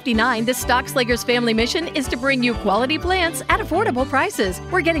 1959, the Stockslagers family mission is to bring you quality plants at affordable prices.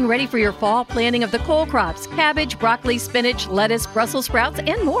 We're getting ready for your fall planting of the cole crops: cabbage, broccoli, spinach, lettuce, Brussels sprouts,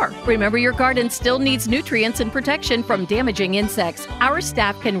 and more. Remember, your garden still needs nutrients and protection from damaging insects. Our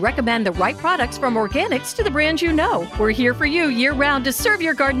staff can recommend the right products from organics to the brands you know. We're here for you year-round to serve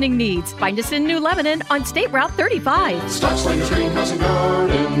your gardening needs. Find us in New Lebanon on State Route 35. Stockslagers Greenhouse and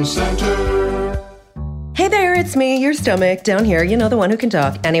Garden Center. Hey there, it's me, your stomach, down here, you know, the one who can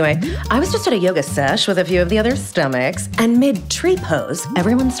talk. Anyway, I was just at a yoga sesh with a few of the other stomachs, and mid-tree pose,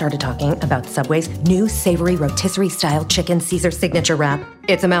 everyone started talking about Subway's new savory rotisserie-style chicken Caesar signature wrap.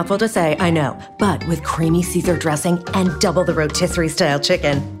 It's a mouthful to say, I know, but with creamy Caesar dressing and double the rotisserie-style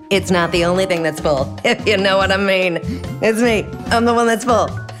chicken. It's not the only thing that's full, if you know what I mean. It's me, I'm the one that's full.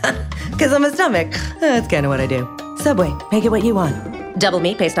 Because I'm a stomach. That's kind of what I do. Subway, make it what you want. Double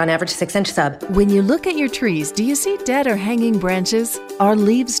meat based on average 6-inch sub. When you look at your trees, do you see dead or hanging branches? Are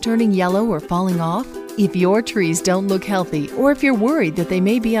leaves turning yellow or falling off? If your trees don't look healthy, or if you're worried that they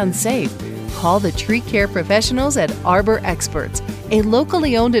may be unsafe, call the tree care professionals at Arbor Experts, a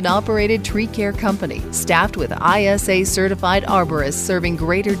locally owned and operated tree care company staffed with ISA certified arborists serving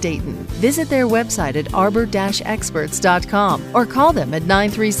Greater Dayton. Visit their website at arbor-experts.com or call them at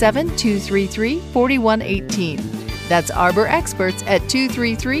 937-233-4118. That's Arbor Experts at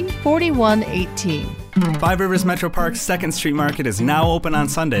 233-4118. Five Rivers Metro Park's 2nd Street Market is now open on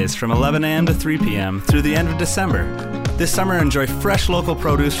Sundays from 11 a.m. to 3 p.m. through the end of December. This summer, enjoy fresh local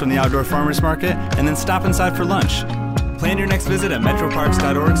produce from the Outdoor Farmers Market and then stop inside for lunch. Plan your next visit at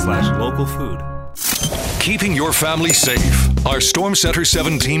metroparks.org/local food. Keeping your family safe. Our Storm Center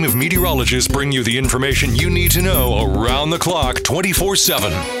 7 team of meteorologists bring you the information you need to know around the clock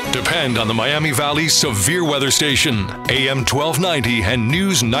 24/7. Depend on the Miami Valley's severe weather station, AM 1290 and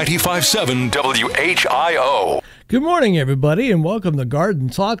News 95.7 WHIO. Good morning, everybody, and welcome to Garden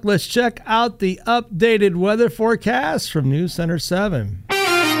Talk. Let's check out the updated weather forecast from News Center 7.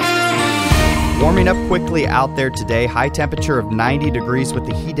 Warming up quickly out there today. High temperature of 90 degrees with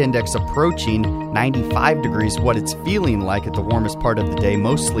the heat index approaching 95 degrees, what it's feeling like at the warmest part of the day.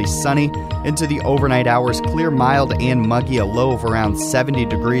 Mostly sunny into the overnight hours. Clear, mild, and muggy. A low of around 70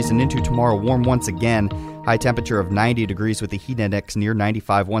 degrees. And into tomorrow, warm once again. High temperature of 90 degrees with the heat index near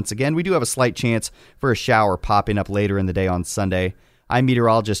 95 once again. We do have a slight chance for a shower popping up later in the day on Sunday. I'm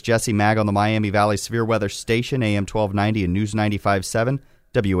meteorologist Jesse Mag on the Miami Valley Severe Weather Station, AM 1290 and News 95.7.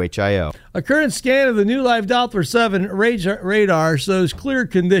 WHIO. A current scan of the new live Doppler 7 radar shows clear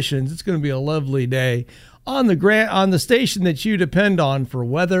conditions. It's going to be a lovely day on the station that you depend on for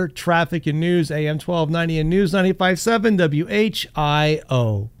weather, traffic, and news. AM 1290 and News 95.7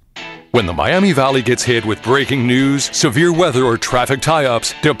 WHIO. When the Miami Valley gets hit with breaking news, severe weather, or traffic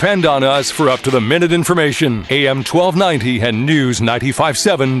tie-ups, depend on us for up-to-the-minute information. AM 1290 and News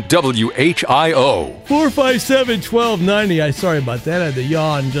 95.7 WHIO. 457-1290. Sorry about that. I had to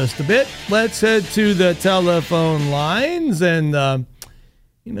yawn just a bit. Let's head to the telephone lines, and we're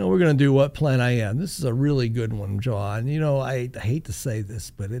going to do What Plant I Am. This is a really good one, John. I hate to say this,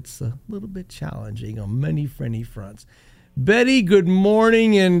 but it's a little bit challenging on many fronts. Betty, good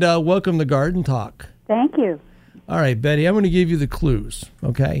morning, and welcome to Garden Talk. Thank you. All right, Betty, I'm going to give you the clues,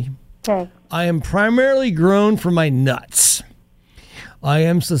 okay? Okay. I am primarily grown for my nuts. I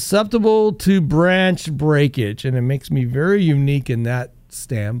am susceptible to branch breakage, and it makes me very unique in that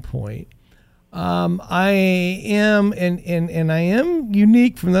standpoint. I am, and I am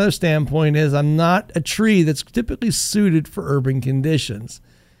unique from another standpoint, is I'm not a tree that's typically suited for urban conditions.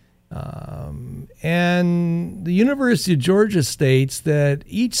 And the University of Georgia states that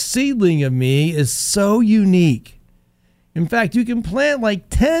each seedling of me is so unique. In fact, you can plant like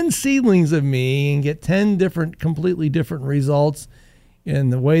 10 seedlings of me and get 10 completely different results in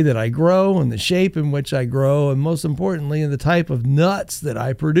the way that I grow and the shape in which I grow, and most importantly, in the type of nuts that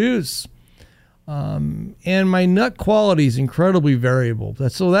I produce. And my nut quality is incredibly variable.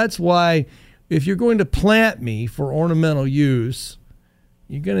 So that's why if you're going to plant me for ornamental use,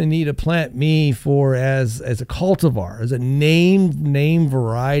 you're going to need to plant me for as a cultivar, as a named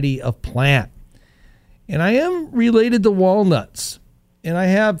variety of plant. And I am related to walnuts. And I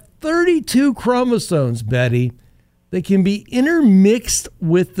have 32 chromosomes, Betty. that can be intermixed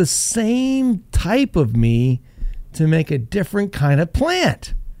with the same type of me to make a different kind of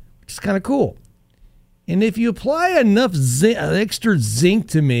plant, which is kind of cool. And if you apply enough extra zinc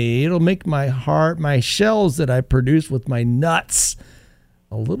to me, it'll make my shells that I produce with my nuts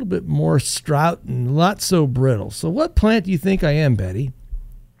a little bit more stout and not so brittle. So what plant do you think I am, Betty?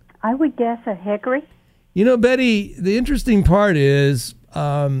 I would guess a hickory. You know, Betty, the interesting part is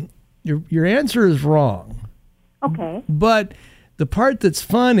your answer is wrong. Okay. But the part that's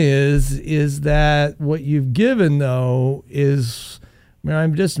fun is that what you've given, though, is, I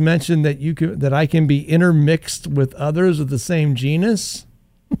just mentioned that I can be intermixed with others of the same genus.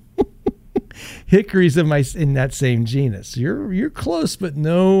 Hickories in that same genus. You're close, but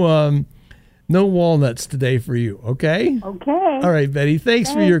no walnuts today for you. Okay. Okay. All right, Betty.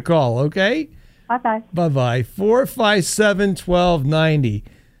 Thanks for your call. Okay. Bye-bye. Bye-bye. 457-1290.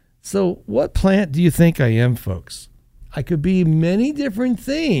 So what plant do you think I am, folks? I could be many different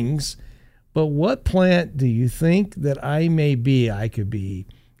things, but what plant do you think that I may be? I could be,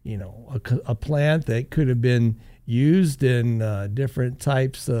 a plant that could have been used in different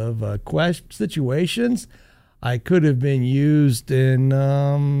types of situations. I could have been used in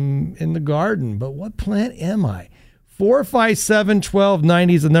the garden, but what plant am I?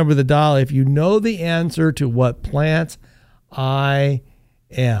 457-1290 is the number of the dial. If you know the answer to what plant I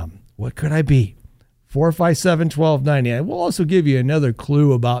am, what could I be? 457-1290. I will also give you another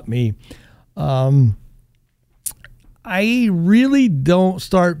clue about me. I really don't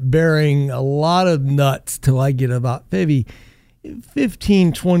start bearing a lot of nuts till I get about maybe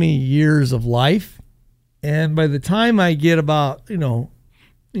 15, 20 years of life. And by the time I get about,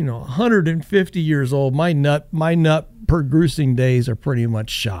 150 years old, my nut producing days are pretty much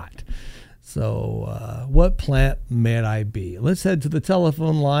shot. So what plant may I be? Let's head to the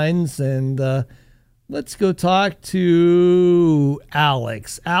telephone lines and let's go talk to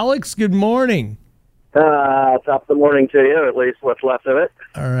Alex. Alex, good morning. Top of the morning to you, at least what's left of it.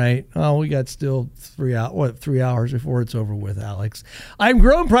 All right. Well, we got still 3 hours before it's over with, Alex. I'm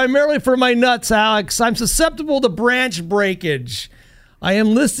grown primarily for my nuts, Alex. I'm susceptible to branch breakage. I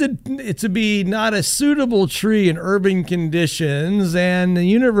am listed to be not a suitable tree in urban conditions, and the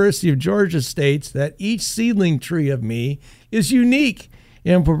University of Georgia states that each seedling tree of me is unique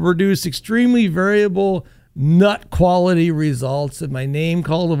and will produce extremely variable nut quality results, and my name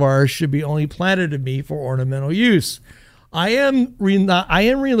cultivars should be only planted to me for ornamental use. I am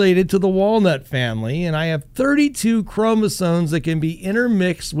related to the walnut family, and I have 32 chromosomes that can be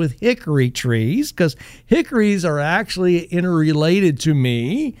intermixed with hickory trees, because hickories are actually interrelated to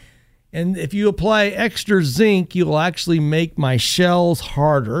me. And if you apply extra zinc, you'll actually make my shells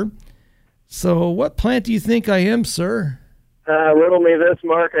harder. So what plant do you think I am, sir? Riddle me this,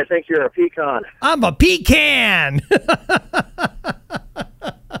 Mark. I think you're a pecan. I'm a pecan!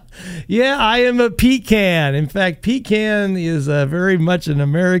 Yeah, I am a pecan. In fact, pecan is very much an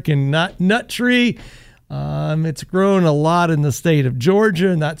American nut tree. It's grown a lot in the state of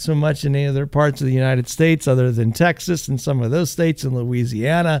Georgia, not so much in any other parts of the United States other than Texas and some of those states in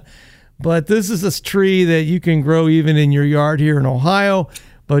Louisiana. But this is a tree that you can grow even in your yard here in Ohio.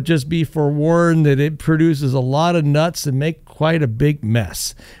 But just be forewarned that it produces a lot of nuts and make quite a big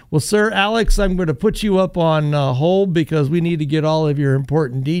mess. Well, sir, Alex, I'm going to put you up on hold because we need to get all of your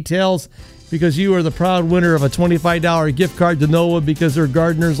important details, because you are the proud winner of a $25 gift card to NOLA, because they're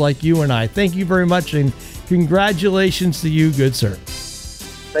gardeners like you and I. Thank you very much, and congratulations to you, good sir.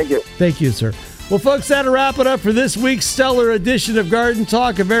 Thank you. Thank you, sir. Well, folks, that'll wrap it up for this week's stellar edition of Garden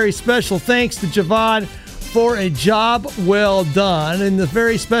Talk. A very special thanks to Javon for a job well done, and a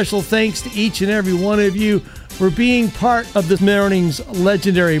very special thanks to each and every one of you for being part of this morning's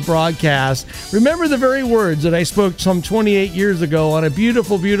legendary broadcast. Remember the very words that I spoke some 28 years ago on a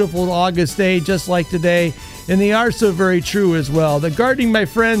beautiful, beautiful August day just like today, and they are so very true as well. That gardening, my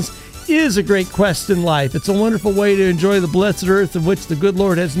friends, is a great quest in life. It's a wonderful way to enjoy the blessed earth of which the good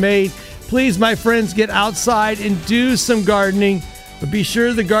Lord has made. Please, my friends, get outside and do some gardening, but be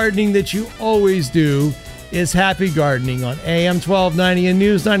sure the gardening that you always do is happy gardening on AM 1290 and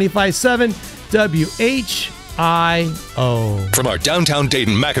News 95.7 WHIO. From our downtown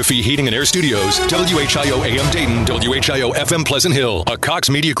Dayton McAfee Heating and Air Studios, WHIO AM Dayton, WHIO FM Pleasant Hill, a Cox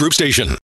Media Group station.